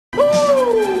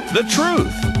the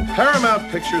truth.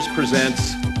 Paramount Pictures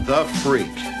presents The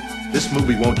Freak. This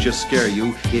movie won't just scare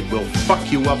you, it will fuck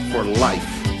you up for life.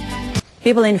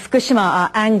 People in Fukushima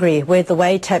are angry with the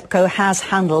way TEPCO has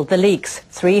handled the leaks.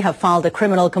 3 have filed a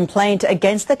criminal complaint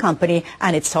against the company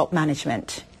and its top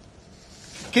management.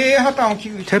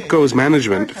 TEPCO's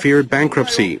management feared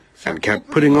bankruptcy and kept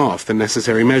putting off the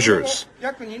necessary measures.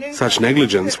 Such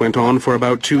negligence went on for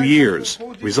about 2 years,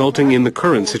 resulting in the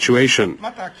current situation.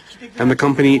 And the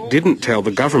company didn't tell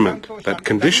the government that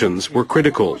conditions were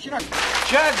critical.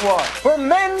 Jaguar, for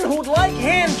men who'd like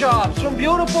hand jobs from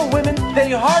beautiful women that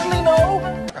you hardly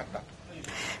know.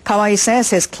 Kawai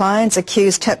says his clients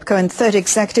accused TEPCO and 30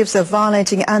 executives of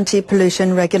violating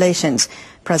anti-pollution regulations.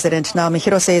 President Naomi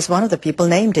Hirose is one of the people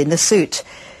named in the suit.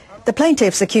 The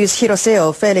plaintiffs accuse Hirose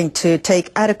of failing to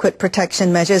take adequate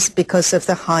protection measures because of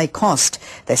the high cost.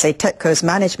 They say TEPCO's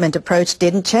management approach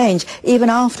didn't change even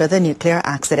after the nuclear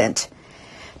accident.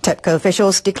 TEPCO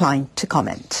officials declined to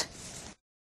comment.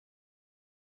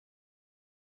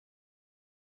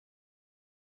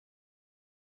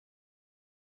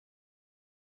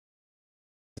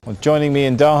 Well, joining me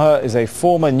in Doha is a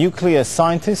former nuclear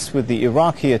scientist with the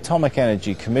Iraqi Atomic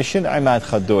Energy Commission,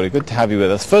 Higashidori. Good to have you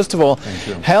with us. First of all,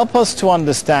 help us to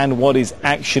understand what is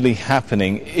actually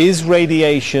happening. Is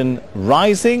radiation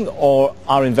rising, or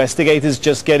are investigators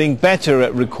just getting better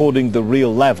at recording the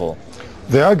real level?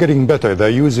 They are getting better.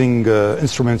 They're using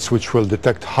instruments which will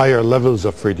detect higher levels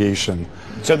of radiation.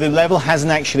 So the level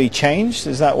hasn't actually changed?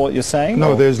 Is that what you're saying?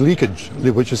 No, there's leakage,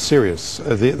 which is serious.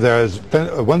 There's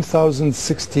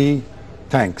 1,060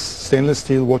 tanks, stainless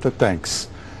steel water tanks,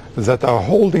 that are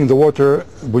holding the water,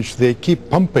 which they keep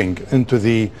pumping into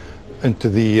the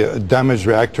damaged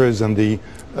reactors and the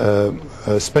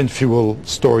spent fuel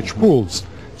storage pools.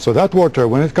 So that water,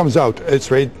 when it comes out,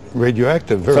 it's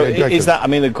radioactive, very radioactive. Is that, I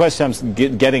mean, the question I'm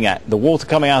getting at, the water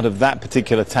coming out of that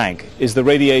particular tank, is the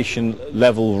radiation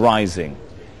level rising?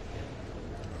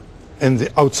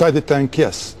 Outside the tank,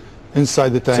 yes. Inside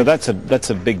the tank. So that's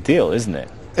a big deal, isn't it?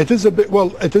 It is a big,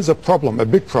 well, it is a problem, a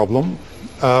big problem.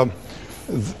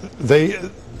 They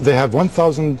have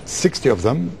 1,060 of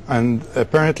them, and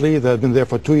apparently they've been there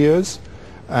for 2 years,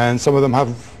 and some of them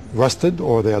have rusted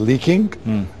or they are leaking,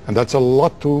 and that's a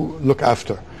lot to look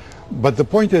after. But the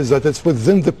point is that it's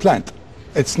within the plant.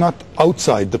 It's not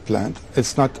outside the plant.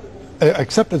 It's not,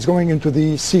 except it's going into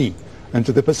the sea,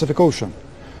 into the Pacific Ocean.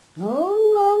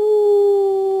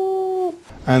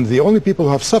 And the only people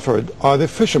who have suffered are the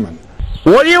fishermen.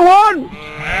 What do you want?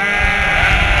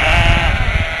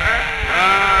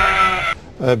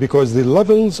 Because the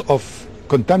levels of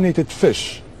contaminated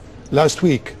fish last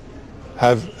week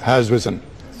has risen.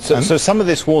 So some of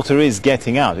this water is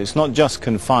getting out. It's not just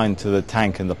confined to the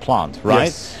tank and the plant,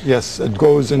 right? Yes, it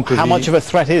goes into How much of a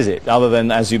threat is it, other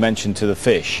than, as you mentioned, to the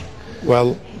fish?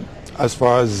 Well, as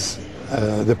far as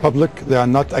the public, they are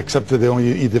not accepted. They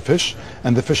only eat the fish,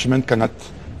 and the fishermen cannot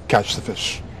catch the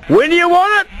fish. When do you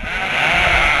want it?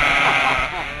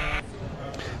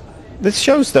 This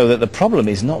shows, though, that the problem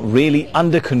is not really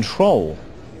under control.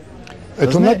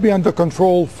 It will not be under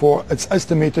control for, it's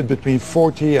estimated, between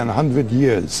 40 and 100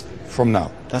 years from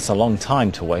now. That's a long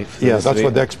time to wait for. Yeah, that's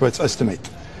what the experts estimate.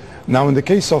 Now, in the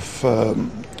case of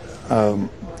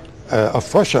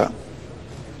Russia,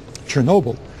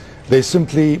 Chernobyl, they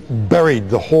simply buried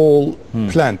the whole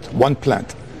plant, one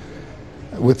plant,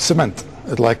 with cement,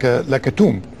 like a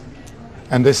tomb.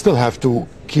 And they still have to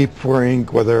keep worrying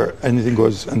whether anything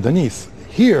goes underneath.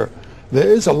 Here, there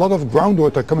is a lot of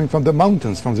groundwater coming from the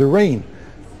mountains, from the rain.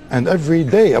 And every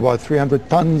day, about 300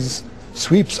 tons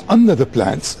sweeps under the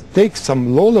plants, takes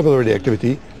some low-level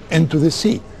radioactivity into the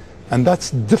sea. And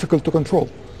that's difficult to control.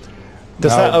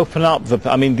 Does that open up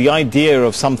the idea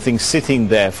of something sitting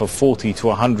there for 40 to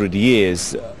 100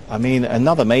 years? I mean,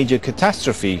 another major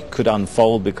catastrophe could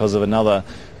unfold because of another,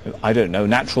 I don't know,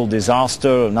 natural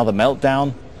disaster, another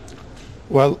meltdown?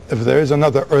 Well, if there is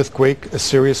another earthquake, a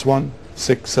serious one,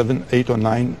 6, 7, 8, or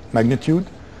 9 magnitude,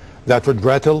 that would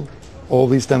rattle all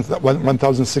these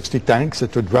 1,060 tanks.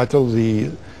 It would rattle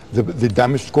the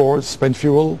damaged cores, spent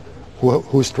fuel,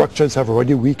 whose structures have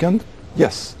already weakened.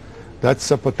 Yes,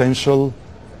 that's a potential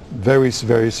very,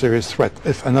 very serious threat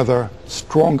if another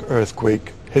strong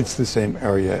earthquake hits the same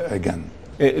area again.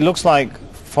 It looks like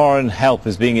foreign help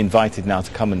is being invited now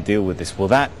to come and deal with this. Will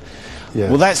that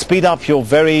speed up your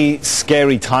very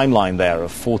scary timeline there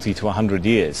of 40 to 100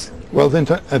 years? Well, the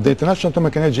International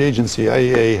Atomic Energy Agency,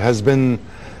 IAEA, has been,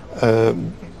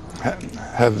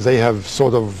 they have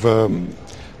sort of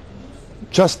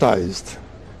chastised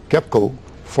TEPCO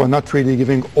for not really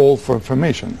giving all for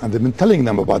information. And they've been telling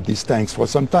them about these tanks for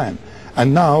some time.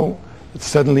 And now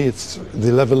suddenly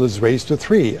the level is raised to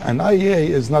 3. And IAEA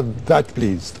is not that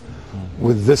pleased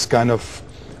with this kind of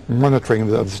monitoring of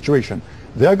the situation.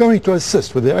 They are going to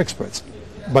assist with their experts,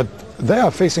 but they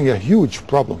are facing a huge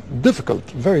problem,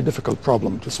 very difficult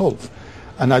problem to solve.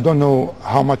 And I don't know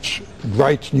how much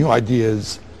bright new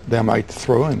ideas they might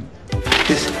throw in.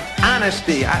 This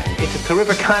honesty, it's a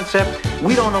terrific concept.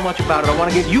 We don't know much about it. I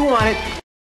want to get you on it.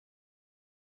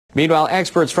 Meanwhile,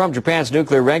 experts from Japan's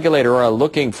nuclear regulator are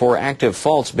looking for active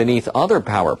faults beneath other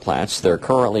power plants. They're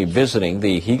currently visiting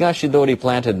the Higashidori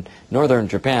plant in northern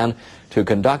Japan to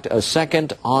conduct a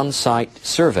second on-site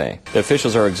survey. The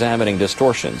officials are examining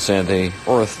distortions in the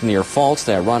earth near faults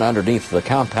that run underneath the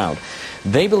compound.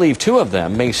 They believe 2 of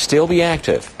them may still be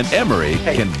active. And Emory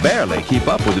can barely keep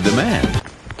up with the demand.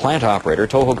 Plant operator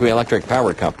Tohoku Electric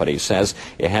Power Company says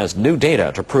it has new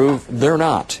data to prove they're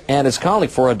not, and is calling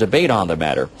for a debate on the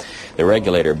matter. The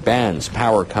regulator bans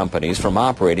power companies from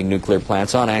operating nuclear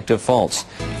plants on active faults.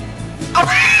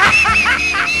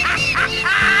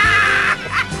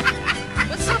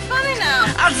 What's so funny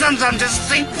now? I sometimes just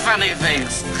think funny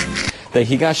things. The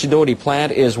Higashidori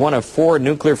plant is one of 4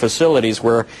 nuclear facilities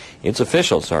where its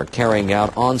officials are carrying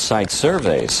out on-site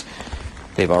surveys.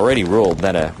 They've already ruled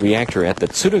that a reactor at the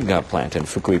Tsuruga plant in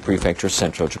Fukui Prefecture,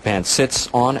 central Japan, sits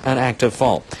on an active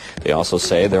fault. They also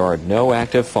say there are no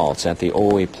active faults at the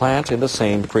Oi plant in the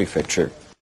same prefecture.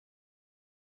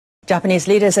 Japanese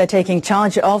leaders are taking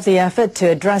charge of the effort to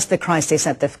address the crisis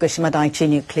at the Fukushima Daiichi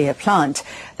nuclear plant.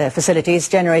 The facility is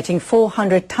generating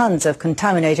 400 tons of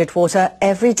contaminated water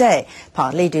every day,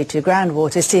 partly due to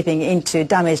groundwater seeping into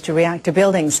damaged reactor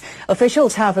buildings.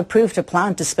 Officials have approved a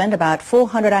plan to spend about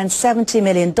 $470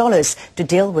 million to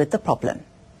deal with the problem.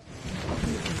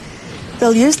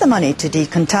 They'll use the money to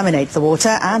decontaminate the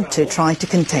water and to try to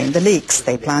contain the leaks.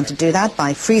 They plan to do that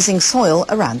by freezing soil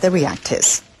around the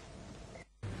reactors.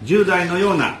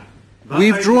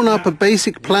 We've drawn up a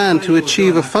basic plan to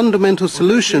achieve a fundamental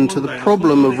solution to the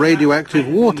problem of radioactive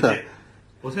water,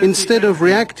 instead of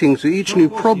reacting to each new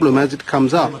problem as it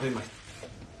comes up.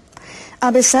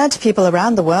 Abe said people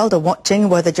around the world are watching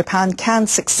whether Japan can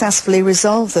successfully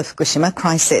resolve the Fukushima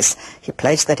crisis. He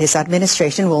pledged that his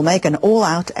administration will make an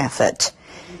all-out effort.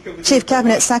 Chief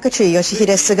Cabinet Secretary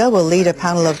Yoshihide Suga will lead a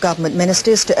panel of government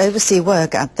ministers to oversee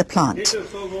work at the plant.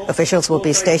 Officials will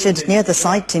be stationed near the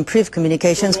site to improve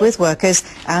communications with workers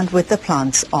and with the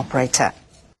plant's operator.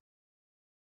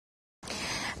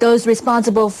 Those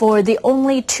responsible for the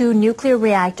only 2 nuclear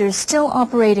reactors still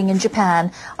operating in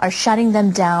Japan are shutting them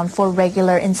down for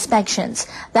regular inspections.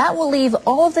 That will leave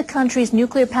all of the country's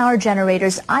nuclear power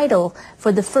generators idle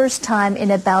for the first time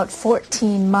in about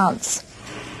 14 months.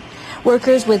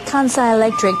 Workers with Kansai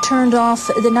Electric turned off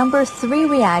the number 3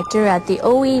 reactor at the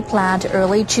OE plant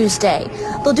early Tuesday.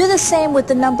 They'll do the same with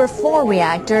the number 4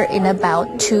 reactor in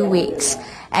about 2 weeks.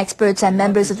 Experts and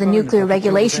members of the Nuclear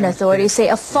Regulation Authority say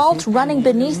a fault running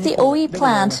beneath the OE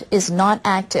plant is not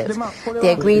active.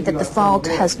 They agree that the fault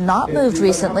has not moved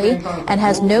recently and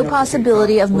has no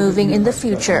possibility of moving in the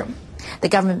future. The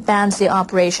government bans the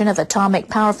operation of atomic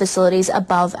power facilities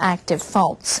above active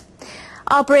faults.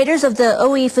 Operators of the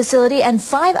OE facility and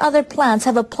 5 other plants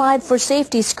have applied for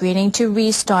safety screening to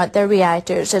restart their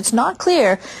reactors. It's not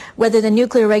clear whether the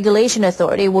Nuclear Regulation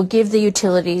Authority will give the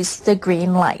utilities the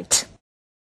green light.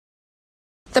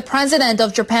 The president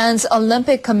of Japan's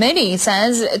Olympic Committee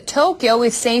says Tokyo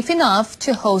is safe enough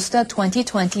to host the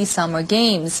 2020 Summer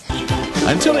Games.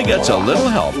 Until he gets a little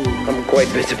help I'm quite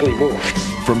visibly moved.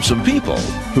 from some people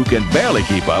who can barely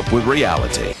keep up with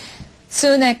reality.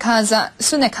 Tsunekazu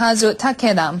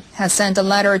Takeda has sent a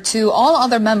letter to all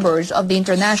other members of the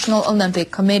International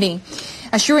Olympic Committee,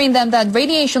 assuring them that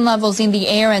radiation levels in the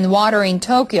air and water in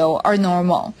Tokyo are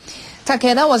normal.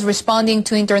 Takeda was responding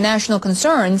to international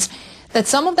concerns that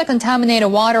some of the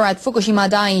contaminated water at Fukushima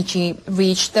Daiichi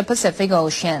reached the Pacific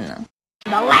Ocean.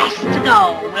 The last to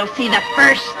go will see the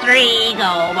first 3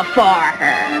 go before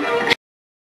her.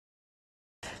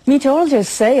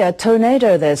 Meteorologists say a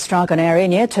tornado that struck an area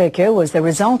near Tokyo was the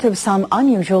result of some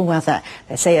unusual weather.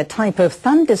 They say a type of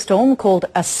thunderstorm called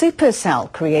a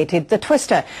supercell created the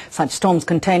twister. Such storms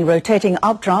contain rotating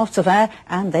updrafts of air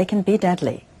and they can be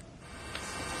deadly.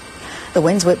 The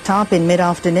winds whipped up in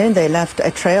mid-afternoon. They left a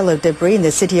trail of debris in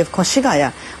the city of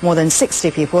Koshigaya. More than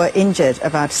 60 people were injured.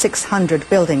 About 600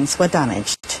 buildings were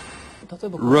damaged.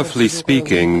 Roughly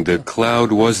speaking, the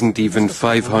cloud wasn't even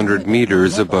 500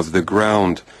 meters above the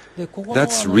ground.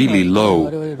 That's really low.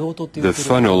 The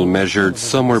funnel measured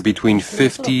somewhere between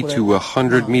 50 to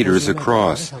 100 meters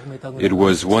across. It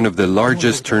was one of the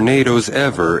largest tornadoes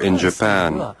ever in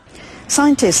Japan.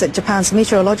 Scientists at Japan's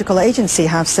meteorological agency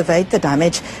have surveyed the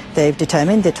damage. They've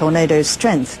determined the tornado's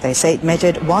strength. They say it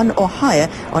measured 1 or higher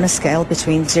on a scale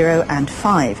between 0 and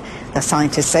 5. The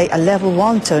scientists say a level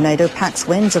 1 tornado packs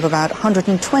winds of about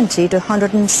 120 to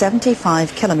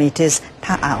 175 kilometers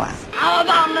per hour. How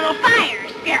about a little fire,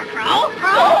 Scarecrow?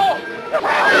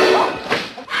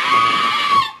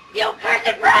 You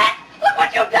cursed rat! Look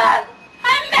what you've done!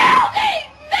 I'm melting!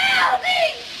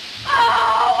 Melting!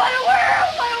 Oh, what a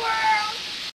world! What a world!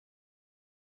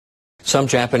 Some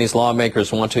Japanese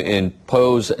lawmakers want to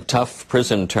impose tough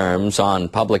prison terms on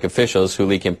public officials who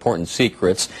leak important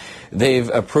secrets. They've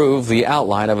approved the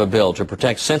outline of a bill to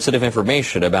protect sensitive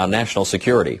information about national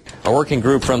security. A working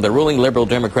group from the ruling Liberal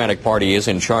Democratic Party is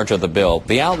in charge of the bill.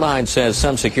 The outline says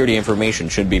some security information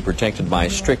should be protected by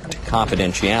strict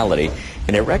confidentiality,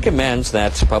 and it recommends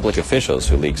that public officials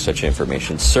who leak such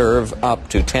information serve up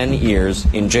to 10 years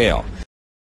in jail.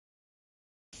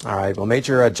 All right, well,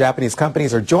 major Japanese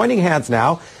companies are joining hands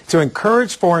now to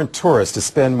encourage foreign tourists to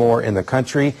spend more in the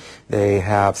country. They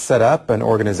have set up an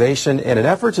organization in an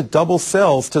effort to double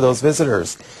sales to those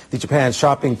visitors. The Japan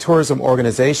Shopping Tourism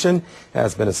Organization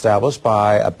has been established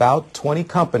by about 20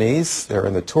 companies. They're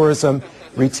in the tourism,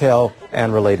 retail,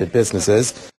 and related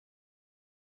businesses.